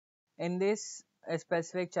In this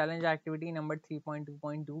specific challenge activity number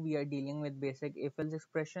 3.2.2, we are dealing with basic if-else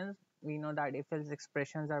expressions. We know that if-else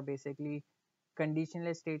expressions are basically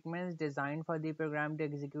conditional statements designed for the program to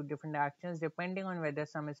execute different actions depending on whether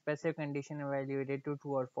some specific condition evaluated to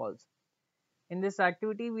true or false. In this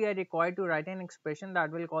activity, we are required to write an expression that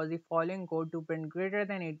will cause the following code to print greater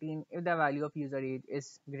than 18 if the value of user age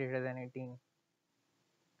is greater than 18.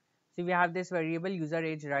 So we have this variable user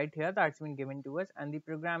age right here that's been given to us, and the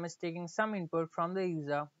program is taking some input from the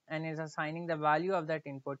user and is assigning the value of that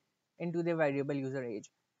input into the variable user age.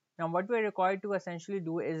 Now what we are required to essentially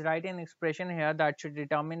do is write an expression here that should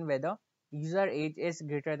determine whether user age is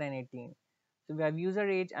greater than 18. So we have user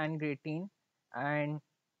age and 18, and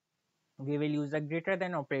we will use the greater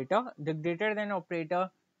than operator. The greater than operator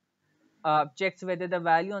checks whether the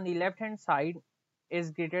value on the left hand side is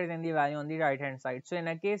greater than the value on the right hand side. So in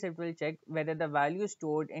a case, it will check whether the value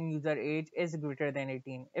stored in user age is greater than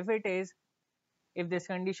 18. If it is, if this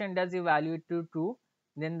condition does evaluate to true,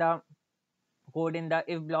 then the code in the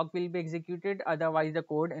if block will be executed, otherwise the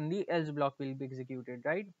code in the else block will be executed,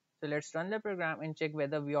 right? So let's run the program and check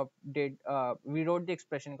whether we wrote the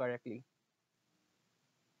expression correctly.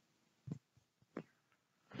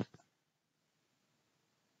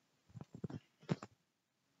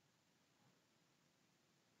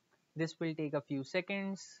 This will take a few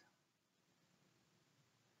seconds.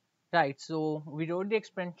 Right, so we wrote the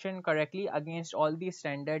expression correctly against all the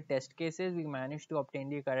standard test cases. We managed to obtain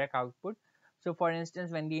the correct output. So for instance,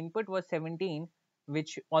 when the input was 17,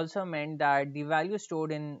 which also meant that the value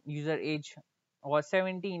stored in user age was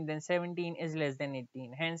 17, then 17 is less than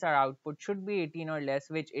 18. Hence our output should be 18 or less,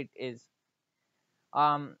 which it is.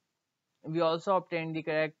 We also obtained the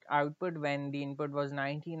correct output when the input was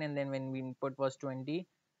 19 and then when the input was 20.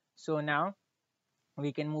 So now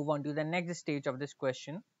we can move on to the next stage of this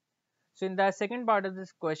question. So in the second part of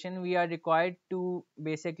this question, we are required to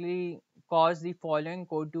basically cause the following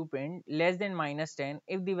code to print less than -10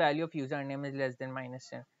 if the value of username is less than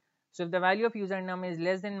 -10. So if the value of username is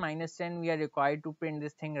less than -10, we are required to print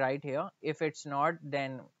this thing right here. If it's not,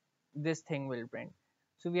 then this thing will print.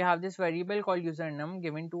 So we have this variable called username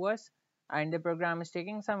given to us, and the program is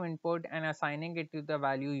taking some input and assigning it to the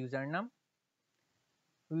value username.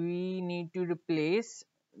 We need to replace,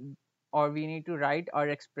 or we need to write our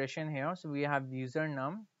expression here. So we have user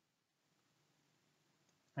num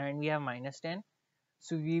and we have -10.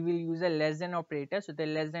 So we will use a less than operator. So the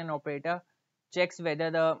less than operator checks whether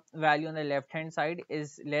the value on the left hand side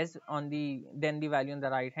is less than the value on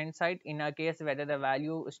the right hand side. In our case, whether the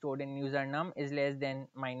value stored in user num is less than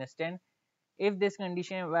 -10. If this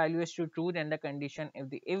condition value is true, then the condition if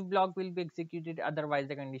the if block will be executed, otherwise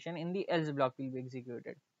the condition in the else block will be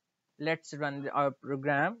executed. Let's run our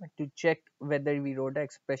program to check whether we wrote the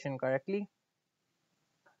expression correctly.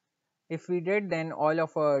 If we did, then all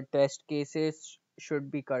of our test cases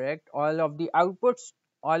should be correct. All of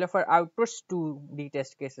our outputs to the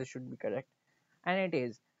test cases should be correct, and it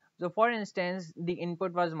is. So for instance, the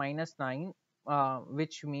input was -9,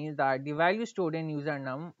 which means that the value stored in user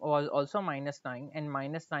num was also -9, and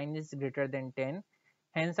 -9 is greater than 10.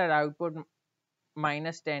 Hence our output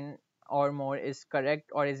 -10 or more is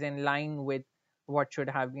correct or is in line with what should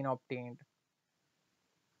have been obtained.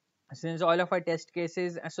 Since all of our test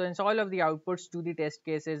cases, since all of the outputs to the test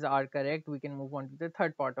cases are correct, we can move on to the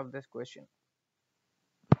third part of this question.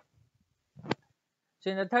 So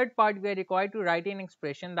in the third part, we are required to write an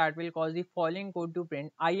expression that will cause the following code to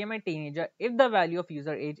print I am a teenager if the value of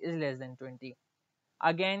user age is less than 20.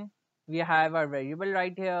 Again, we have our variable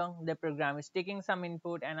right here. The program is taking some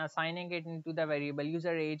input and assigning it into the variable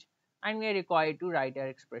user age, and we are required to write our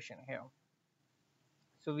expression here.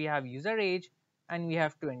 So we have user age and we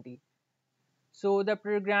have 20. So the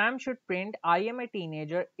program should print I am a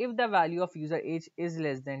teenager if the value of user age is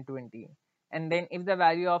less than 20. And then if the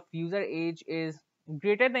value of user age is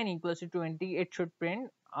greater than equals to 20, it should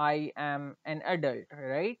print I am an adult,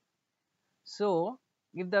 right? So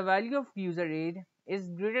if the value of user age is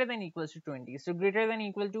greater than equals to 20, so greater than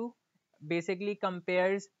equal to basically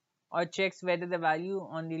compares or checks whether the value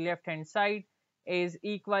on the left hand side is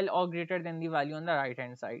equal or greater than the value on the right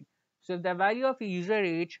hand side. So if the value of user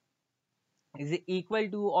age is equal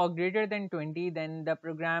to or greater than 20, then the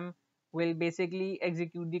program will basically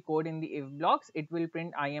execute the code in the if blocks. It will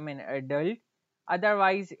print I am an adult.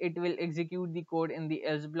 Otherwise, it will execute the code in the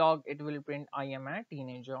else block. It will print I am a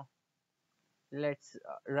teenager. Let's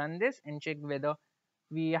run this and check whether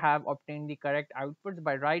we have obtained the correct outputs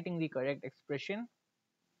by writing the correct expression.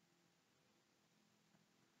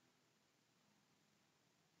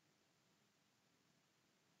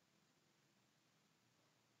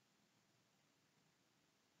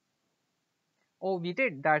 Oh, we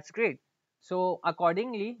did. That's great. So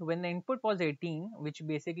accordingly, when the input was 18, which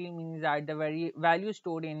basically means that the very value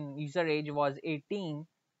stored in user age was 18,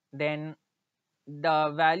 then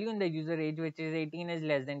the value in the user age, which is 18, is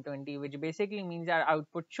less than 20, which basically means our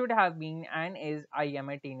output should have been and is I am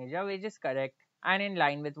a teenager, which is correct and in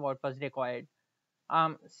line with what was required.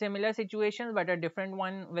 Similar situations, but a different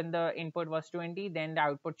one, when the input was 20, then the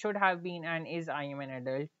output should have been and is I am an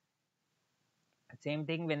adult. Same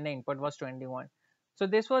thing when the input was 21. So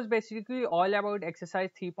this was basically all about exercise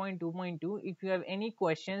 3.2.2. If you have any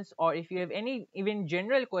questions, or if you have any even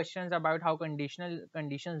general questions about how conditional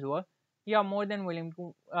conditions work, you are more than willing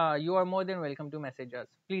to you are more than welcome to message us.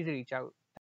 Please reach out.